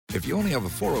If you only have a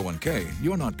 401k,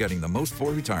 you're not getting the most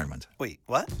for retirement. Wait,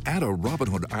 what? Add a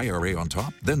Robinhood IRA on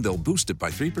top, then they'll boost it by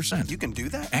 3%. You can do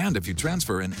that? And if you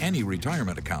transfer in any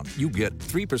retirement account, you get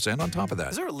 3% on top of that.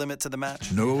 Is there a limit to the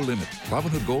match? No limit.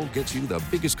 Robinhood Gold gets you the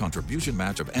biggest contribution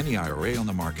match of any IRA on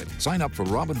the market. Sign up for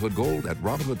Robinhood Gold at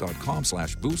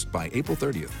Robinhood.com/boost by April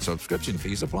 30th. Subscription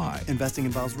fees apply. Investing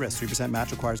involves risk. 3%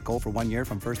 match requires gold for 1 year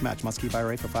from first match. Must keep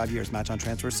IRA for 5 years. Match on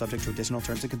transfers subject to additional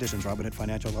terms and conditions. Robinhood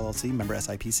Financial LLC, member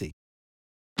SIPC.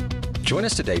 Join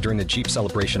us today during the Jeep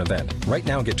Celebration event. Right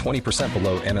now, get 20%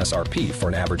 below MSRP for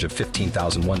an average of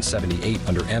 $15,178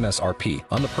 under MSRP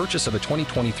on the purchase of a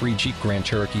 2023 Jeep Grand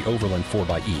Cherokee Overland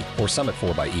 4xE or Summit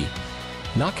 4xE.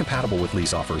 Not compatible with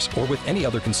lease offers or with any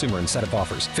other consumer incentive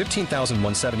offers.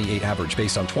 $15,178 average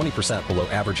based on 20% below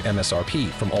average MSRP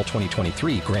from all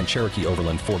 2023 Grand Cherokee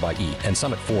Overland 4xE and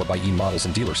Summit 4xE models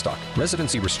in dealer stock.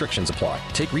 Residency restrictions apply.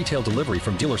 Take retail delivery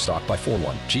from dealer stock by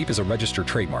 4/1. Jeep is a registered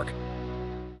trademark.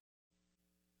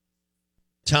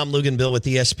 Tom Luginbill with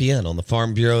ESPN on the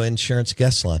Farm Bureau Insurance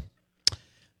Guest Line.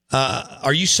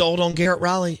 Are you sold on Garrett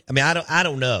Riley? I mean, I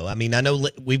don't know. I mean, I know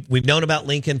we've known about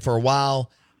Lincoln for a while.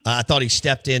 I thought he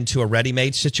stepped into a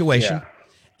ready-made situation. Yeah.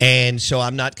 And so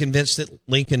I'm not convinced that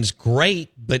Lincoln's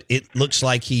great, but it looks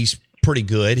like he's pretty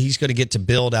good. He's going to get to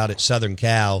build out at Southern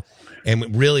Cal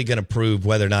and really going to prove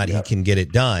whether or not he can get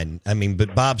it done. I mean,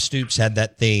 but Bob Stoops had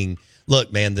that thing.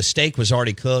 Look, man, the steak was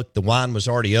already cooked. The wine was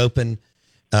already open.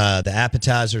 The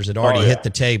appetizers had already hit the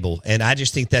table. And I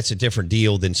just think that's a different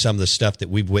deal than some of the stuff that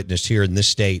we've witnessed here in this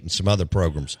state and some other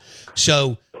programs.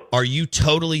 So are you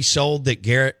totally sold that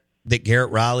Garrett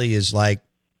Riley is like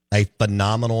a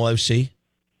phenomenal OC,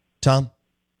 Tom?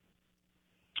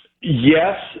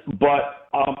 Yes, but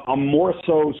I'm more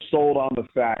so sold on the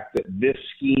fact that this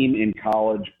scheme in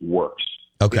college works.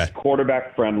 Okay. It's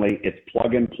quarterback friendly. It's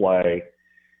plug and play.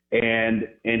 And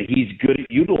he's good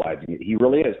at utilizing it. He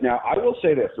really is. Now, I will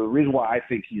say this. The reason why I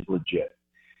think he's legit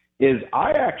is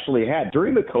I actually had,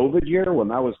 during the COVID year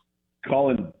when I was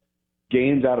calling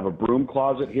games out of a broom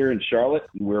closet here in Charlotte,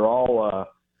 and we were all,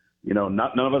 none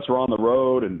of us were on the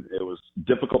road, and it was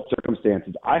difficult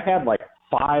circumstances. I had like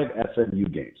 5 SMU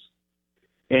games.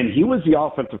 And he was the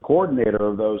offensive coordinator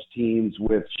of those teams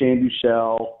with Shane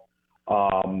Buechele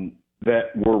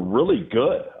that were really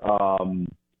good.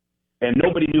 And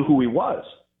nobody knew who he was,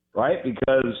 right?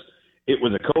 Because it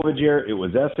was a COVID year. It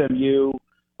was SMU.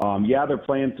 They're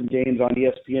playing some games on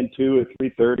ESPN2 at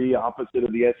 3:30, opposite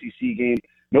of the SEC game.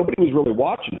 Nobody was really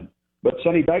watching him. But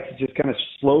Sonny Dykes is just kind of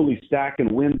slowly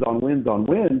stacking wins on wins on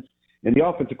wins. And the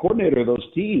offensive coordinator of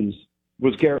those teams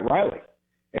was Garrett Riley.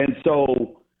 And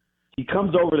so he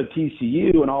comes over to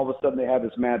TCU, and all of a sudden they have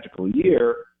this magical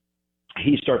year.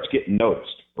 He starts getting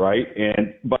noticed. Right.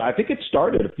 But I think it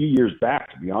started a few years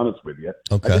back, to be honest with you.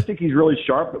 Okay. I just think he's really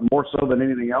sharp, but more so than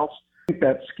anything else. I think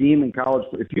that scheme in college,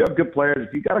 if you have good players,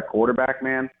 if you got a quarterback,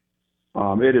 man,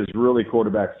 it is really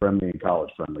quarterback friendly and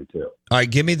college friendly too. All right.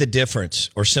 Give me the difference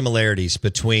or similarities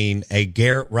between a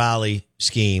Garrett Riley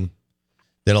scheme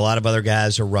that a lot of other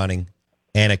guys are running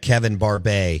and a Kevin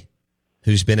Barbay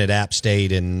who's been at App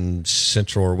State in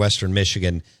Central or Western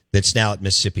Michigan that's now at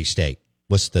Mississippi State.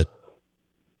 What's the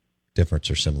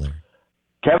difference or similarity?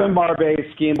 Kevin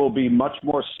Barbay's scheme will be much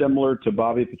more similar to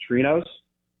Bobby Petrino's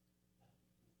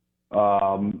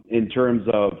in terms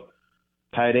of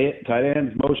tight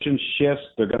ends, motion shifts.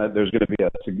 There's going to be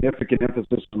a significant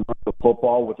emphasis on the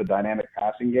football with a dynamic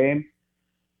passing game.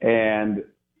 And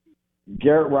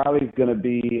Garrett Riley's going to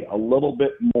be a little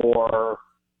bit more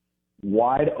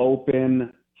wide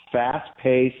open,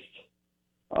 fast-paced,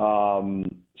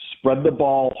 spread the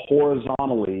ball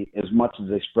horizontally as much as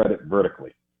they spread it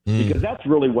vertically, because that's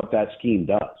really what that scheme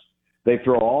does. They have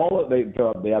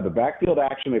the backfield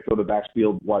action, they throw the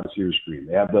backfield wide receiver screen.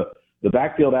 They have the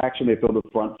backfield action, they throw the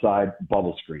front side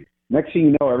bubble screen. Next thing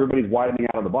you know, everybody's widening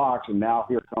out of the box, and now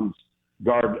here comes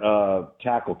guard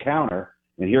tackle counter,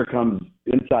 and here comes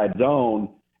inside zone,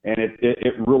 and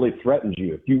it really threatens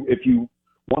you. If you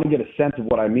want to get a sense of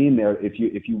what I mean there, if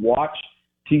you watch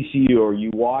TCU or you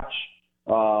watch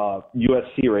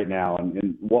USC right now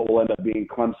and what will end up being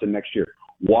Clemson next year,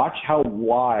 watch how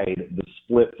wide the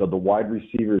splits of the wide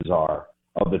receivers are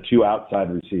of the 2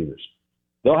 outside receivers.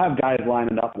 They'll have guys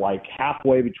lining up like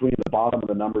halfway between the bottom of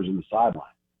the numbers and the sideline.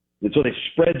 And so they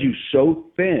spread you so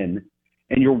thin,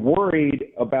 and you're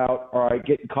worried about, all right,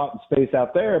 getting caught in space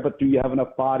out there, but do you have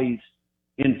enough bodies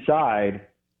inside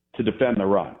to defend the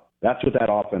run? That's what that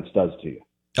offense does to you.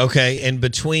 Okay, and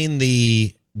between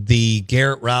the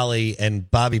Garrett Riley and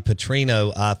Bobby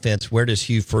Petrino offense, where does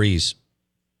Hugh Freeze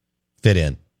fit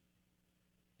in?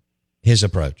 His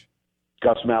approach.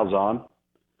 Gus Malzahn.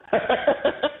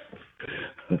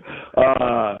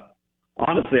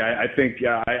 Honestly, I think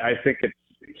it's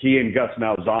he and Gus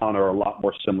Malzahn are a lot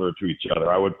more similar to each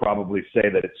other. I would probably say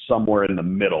that it's somewhere in the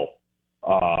middle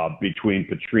between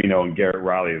Petrino and Garrett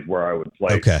Riley is where I would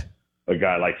place a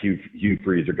guy like Hugh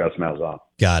Freeze or Gus Malzahn.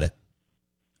 Got it.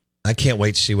 I can't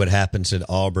wait to see what happens at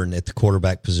Auburn at the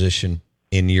quarterback position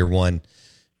in year one,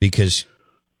 because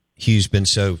Hugh's been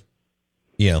so,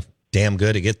 damn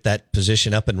good to get that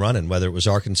position up and running, whether it was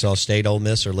Arkansas State, Ole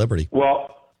Miss, or Liberty. Well,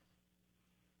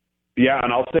 yeah,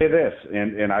 and I'll say this,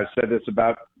 and I've said this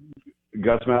about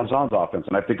Gus Malzahn's offense,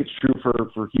 and I think it's true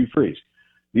for Hugh Freeze.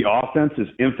 The offense is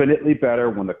infinitely better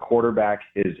when the quarterback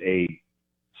is a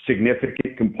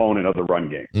significant component of the run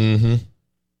game. Mm-hmm.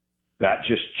 That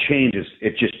just changes.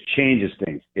 It just changes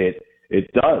things. It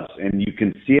does, and you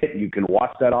can see it. You can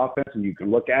watch that offense, and you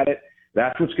can look at it.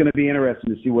 That's what's going to be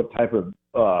interesting to see what type of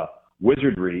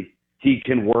wizardry he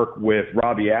can work with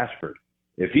Robbie Ashford.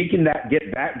 If he can get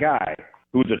that guy,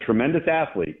 who's a tremendous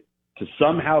athlete, to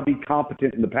somehow be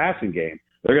competent in the passing game,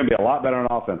 they're going to be a lot better on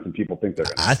offense than people think they're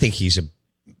going to be. I think he's a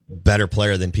better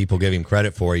player than people give him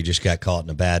credit for. He just got caught in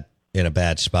a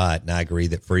bad spot, and I agree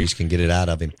that Freeze can get it out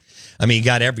of him. I mean, he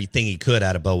got everything he could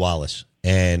out of Bo Wallace,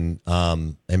 and Bo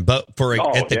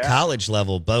at the college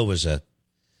level, Bo was a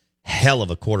hell of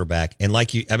a quarterback. And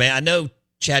I know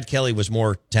Chad Kelly was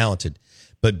more talented,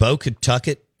 but Bo could tuck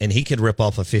it, and he could rip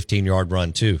off a 15-yard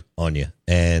run too on you.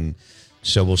 And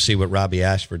so we'll see what Robbie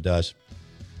Ashford does.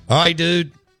 All right,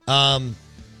 dude.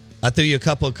 I threw you a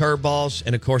couple of curveballs,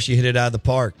 and of course you hit it out of the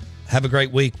park. Have a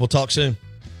great week. We'll talk soon.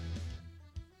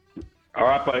 All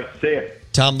right, buddy. See ya.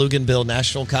 Tom Luginbill,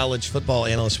 National College Football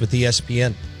Analyst with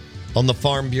ESPN on the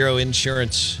Farm Bureau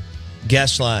Insurance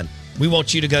guest line. We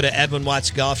want you to go to Edwin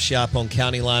Watts Golf Shop on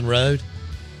County Line Road.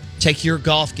 Take your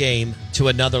golf game to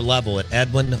another level at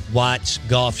Edwin Watts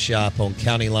Golf Shop on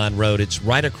County Line Road. It's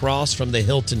right across from the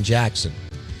Hilton Jackson.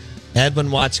 Edwin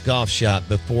Watts Golf Shop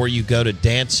before you go to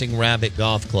Dancing Rabbit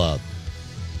Golf Club.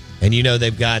 And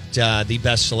they've got the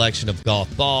best selection of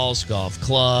golf balls, golf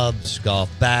clubs, golf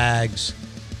bags,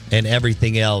 and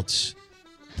everything else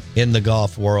in the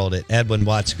golf world at Edwin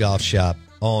Watts Golf Shop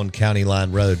on County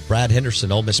Line Road. Brad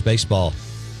Henderson, Ole Miss Baseball,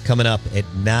 coming up at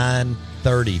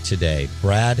 9:30 today.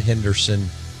 Brad Henderson,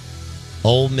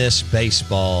 Ole Miss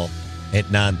Baseball at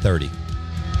 9:30.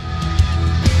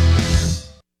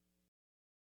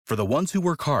 For the ones who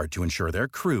work hard to ensure their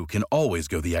crew can always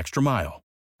go the extra mile,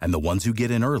 and the ones who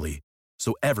get in early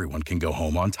so everyone can go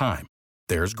home on time,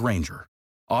 there's Grainger,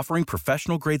 offering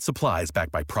professional-grade supplies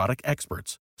backed by product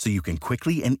experts so you can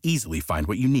quickly and easily find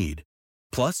what you need.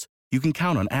 Plus, you can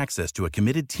count on access to a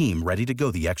committed team ready to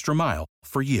go the extra mile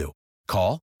for you.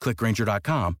 Call, click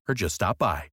Grainger.com, or just stop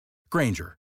by.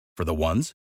 Grainger, for the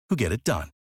ones who get it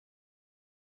done.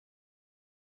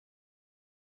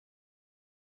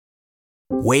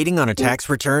 Waiting on a tax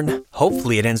return?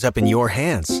 Hopefully it ends up in your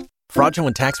hands.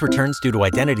 Fraudulent tax returns due to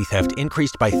identity theft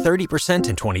increased by 30%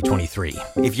 in 2023.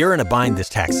 If you're in a bind this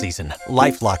tax season,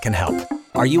 LifeLock can help.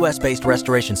 Our U.S.-based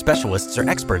restoration specialists are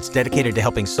experts dedicated to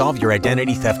helping solve your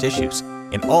identity theft issues.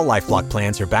 And all LifeLock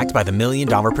plans are backed by the $1 Million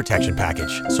Protection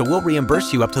Package. So we'll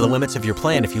reimburse you up to the limits of your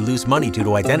plan if you lose money due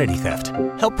to identity theft.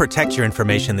 Help protect your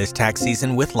information this tax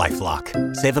season with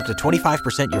LifeLock. Save up to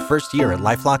 25% your first year at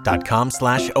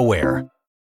LifeLock.com/aware.